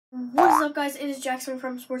What is up, guys? It is Jackson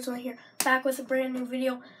from Sportsline here, back with a brand new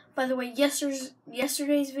video. By the way,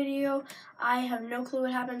 yesterday's video, I have no clue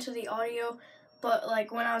what happened to the audio, but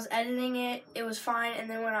like when I was editing it, it was fine, and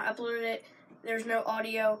then when I uploaded it, there's no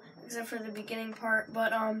audio except for the beginning part.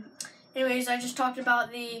 But anyways, I just talked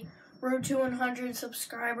about the road to 100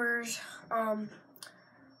 subscribers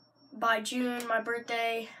by June, my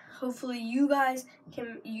birthday. Hopefully, you guys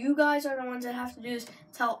are the ones that have to do this.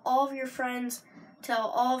 Tell all of your friends.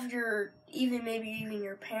 Tell all of your, maybe even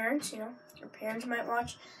your parents, your parents might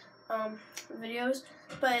watch videos,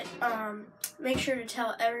 but make sure to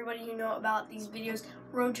tell everybody you know about these videos,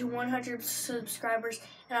 road to 100 subscribers,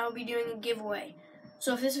 and I will be doing a giveaway.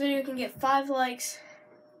 So if this video can get 5 likes,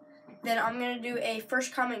 then I'm going to do a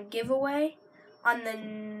first comment giveaway on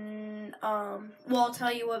the, well, I'll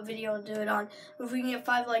tell you what video I'll do it on. If we can get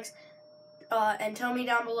 5 likes, and tell me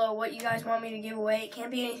down below what you guys want me to give away. It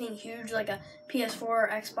can't be anything huge like a PS4 or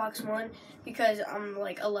Xbox One because I'm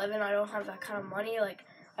like 11. I don't have that kind of money. Like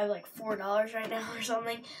I have like $4 right now or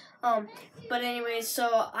something. But anyways,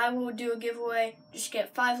 so I will do a giveaway. Just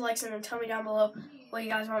get 5 likes and then tell me down below what you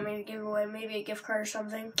guys want me to give away. Maybe a gift card or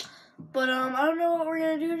something. But I don't know what we're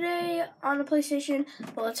gonna do today on the PlayStation.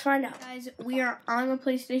 But let's find out, guys. We are on the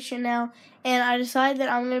PlayStation now, and I decided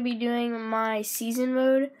that I'm gonna be doing my season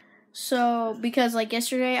mode. So, because like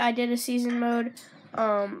yesterday I did a season mode,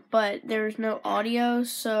 but there was no audio,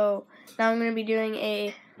 so now I'm going to be doing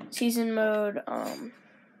a season mode,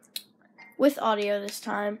 with audio this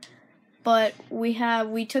time. But we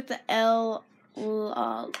took the L,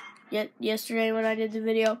 yesterday when I did the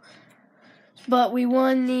video, but we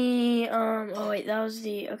won the,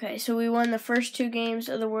 so we won the first 2 games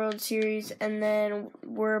of the World Series, and then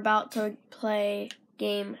we're about to play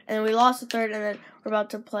game, and then we lost the third, and then we're about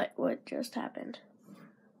to play. What just happened?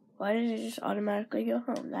 Why did it just automatically go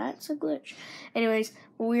home? That's a glitch. Anyways,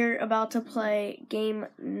 we're about to play game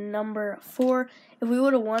number 4. If we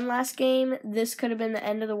would have won last game, this could have been the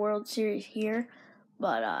end of the World Series here,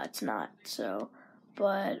 but it's not. So,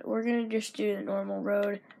 but we're gonna just do the normal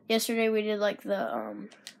road. Yesterday we did like the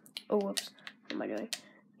oh whoops, what am I doing?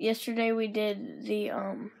 Yesterday we did the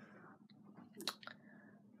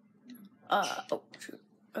oh shoot.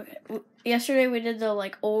 Okay. Yesterday we did the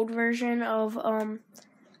like old version of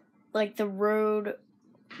like the road,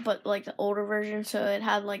 but like the older version, so it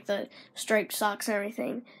had like the striped socks and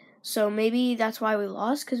everything. So maybe that's why we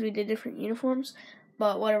lost, because we did different uniforms.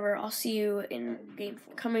 But whatever, I'll see you in game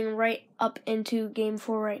 4. Coming right up into game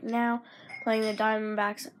 4 right now, playing the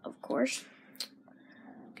Diamondbacks, of course.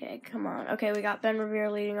 Okay, come on. Okay, we got Ben Revere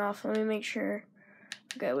leading off. Let me make sure.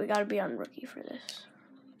 Okay, we gotta be on rookie for this.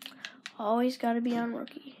 Always got to be on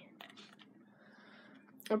rookie.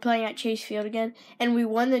 We're playing at Chase Field again, and we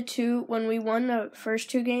won when we won the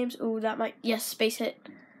first 2 games. Ooh, that might, yes, base hit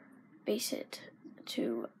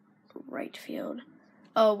to right field.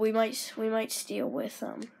 Oh, we might steal with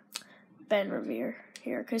Ben Revere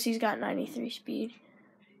here because he's got 93 speed,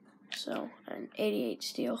 so an 88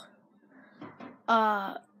 steal.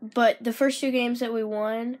 But the first 2 games that we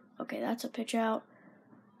won, okay, that's a pitch out.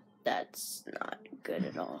 That's not good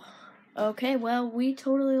at all. Okay, well, we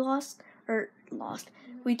totally lost.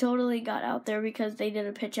 We totally got out there because they did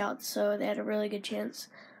a pitch out, so they had a really good chance.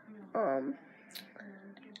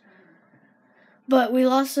 But we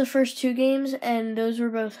lost the first 2 games, and those were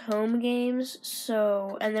both home games,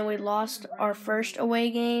 so, and then we lost our first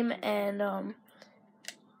away game, and, is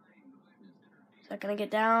that gonna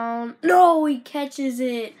get down? No, he catches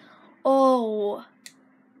it! Oh,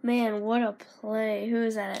 man, what a play. Who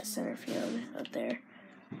is that at center field up there?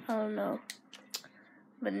 I don't know.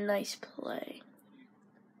 But nice play.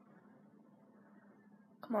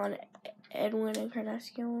 Come on, Edwin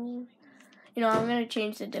Encarnacion. I'm going to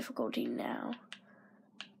change the difficulty now.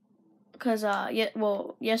 Because,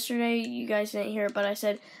 yesterday you guys didn't hear it, but I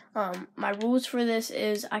said my rules for this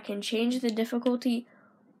is I can change the difficulty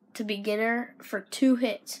to beginner for 2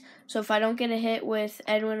 hits. So if I don't get a hit with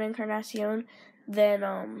Edwin Encarnacion,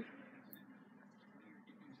 then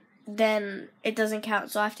it doesn't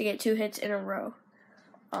count. So I have to get 2 hits in a row.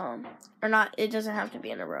 Or not, it doesn't have to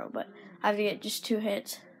be in a row, but I have to get just 2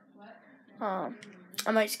 hits. I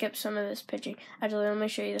might skip some of this pitching. Actually, let me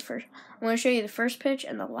show you the first. I'm going to show you the first pitch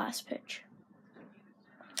and the last pitch.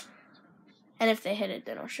 And if they hit it,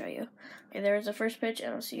 then I'll show you. Okay, there's the first pitch,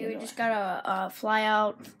 and I'll see you. We just got a fly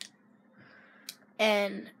out.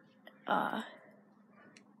 And,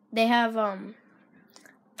 they have,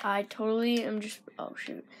 I totally just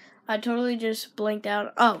blanked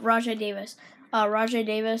out. Oh, Rajai Davis. Rajai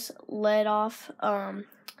Davis led off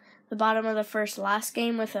the bottom of the first last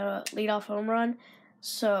game with a leadoff home run.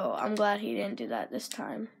 So I'm glad he didn't do that this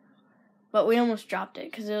time. But we almost dropped it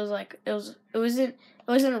because it wasn't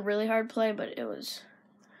a really hard play, but it was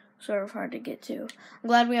sort of hard to get to. I'm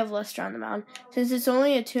glad we have Lester on the mound. Since it's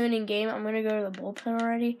only a 2-inning game, I'm gonna go to the bullpen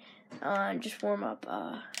already and just warm up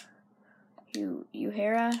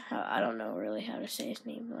Uhara. I don't know really how to say his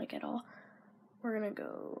name like at all. We're gonna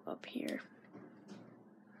go up here.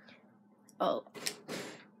 Oh,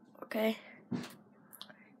 okay.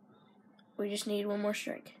 We just need one more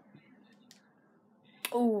strike.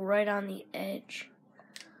 Oh, right on the edge.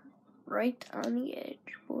 Right on the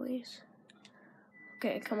edge, boys.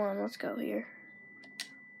 Okay, come on, let's go here.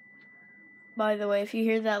 By the way, if you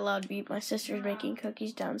hear that loud beep, my sister's making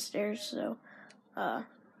cookies downstairs, so,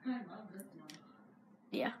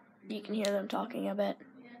 yeah, you can hear them talking, I bet.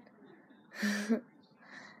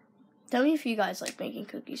 Tell me if you guys like making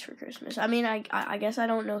cookies for Christmas. I mean, I guess I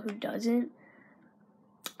don't know who doesn't.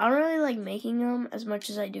 I don't really like making them as much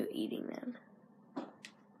as I do eating them.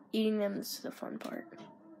 Eating them is the fun part.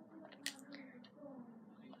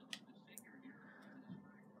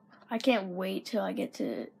 I can't wait till I get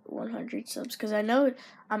to 100 subs because I know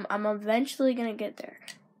I'm eventually gonna get there.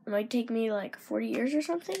 It might take me like 40 years or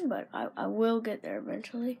something, but I will get there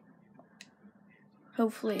eventually.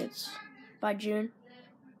 Hopefully it's by June.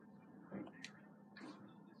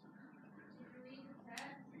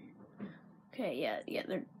 Okay, yeah,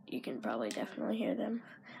 you can probably definitely hear them.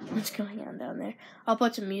 What's going on down there? I'll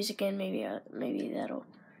put some music in. Maybe you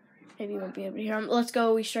won't be able to hear them. Let's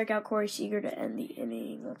go. We strike out Corey Seager to end the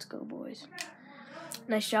inning. Let's go, boys.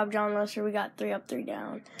 Nice job, John Lester. We got 3 up, 3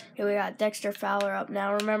 down. Okay, we got Dexter Fowler up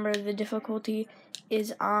now. Remember, the difficulty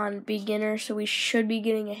is on beginner, so we should be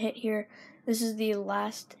getting a hit here. This is the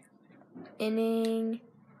last inning.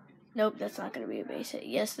 Nope, that's not going to be a base hit.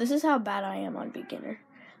 Yes, this is how bad I am on beginner.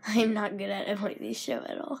 I am not good at MLB Show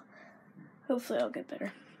at all. Hopefully I'll get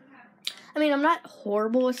better. I mean, I'm not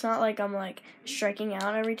horrible. It's not like I'm, like, striking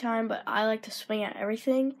out every time, but I like to swing at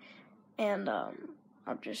everything, and I'm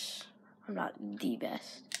not the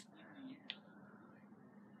best.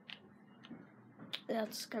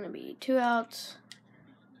 That's going to be 2 outs.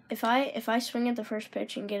 If I swing at the first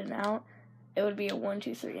pitch and get an out, it would be a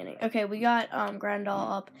 1-2-3 inning. Okay, we got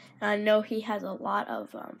Grandal up, and I know he has a lot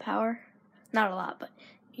of power. Not a lot, but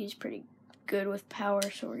he's pretty good with power,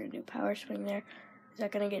 so we're going to do power swing there. Is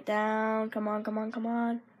that going to get down? Come on, come on, come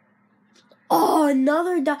on. Oh,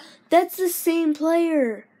 another that's the same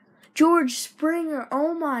player. George Springer.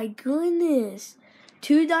 Oh, my goodness.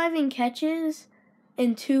 2 diving catches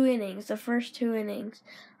in 2 innings, the first 2 innings.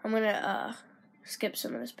 I'm going to skip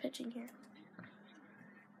some of this pitching here.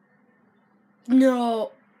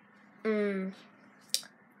 No.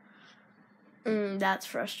 That's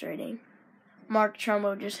frustrating. Mark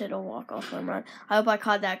Trumbo just hit a walk-off home run. I hope I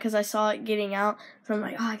caught that because I saw it getting out. So I'm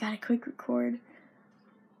like, oh, I got to quick record.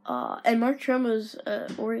 And Mark Trumbo's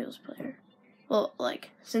an Orioles player. Well,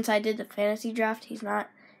 like, since I did the fantasy draft, he's not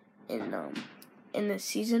in the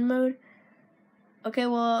season mode. Okay,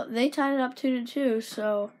 well, they tied it up 2-2,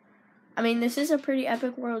 so, I mean, this is a pretty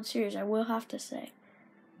epic World Series, I will have to say.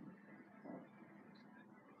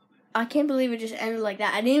 I can't believe it just ended like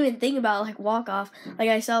that. I didn't even think about, like, walk-off. Like,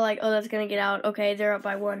 I saw, like, oh, that's going to get out. Okay, they're up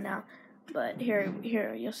by 1 now. But here,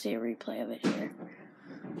 you'll see a replay of it here.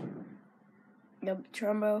 Yep,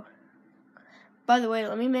 Trumbo. By the way,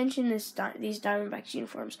 let me mention these Diamondbacks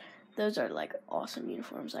uniforms. Those are, like, awesome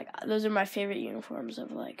uniforms. Like, those are my favorite uniforms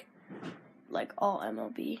of, like all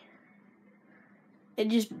MLB. It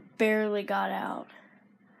just barely got out.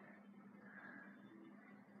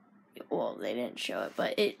 Well, they didn't show it,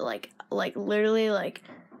 but it, like literally, like,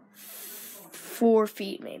 4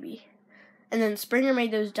 feet, maybe. And then Springer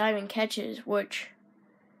made those diving catches, which,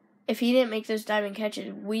 if he didn't make those diving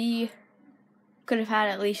catches, we could have had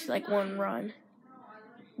at least, like, 1 run.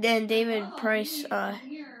 Then David Price hit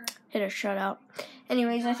a shutout.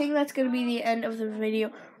 Anyways, I think that's going to be the end of the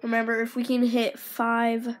video. Remember, if we can hit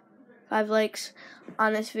 5 likes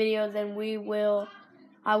on this video, then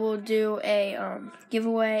I will do a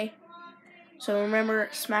giveaway. So remember,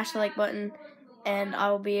 smash the like button, and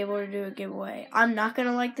I will be able to do a giveaway. I'm not going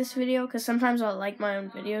to like this video, because sometimes I'll like my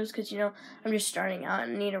own videos, because, you know, I'm just starting out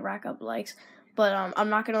and need to rack up likes. But I'm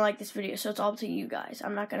not going to like this video, so it's all up to you guys.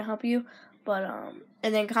 I'm not going to help you, but,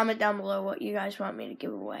 and then comment down below what you guys want me to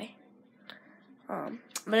give away.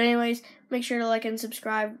 But anyways, make sure to like and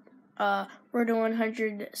subscribe. We're to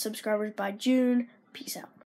 100 subscribers by June. Peace out.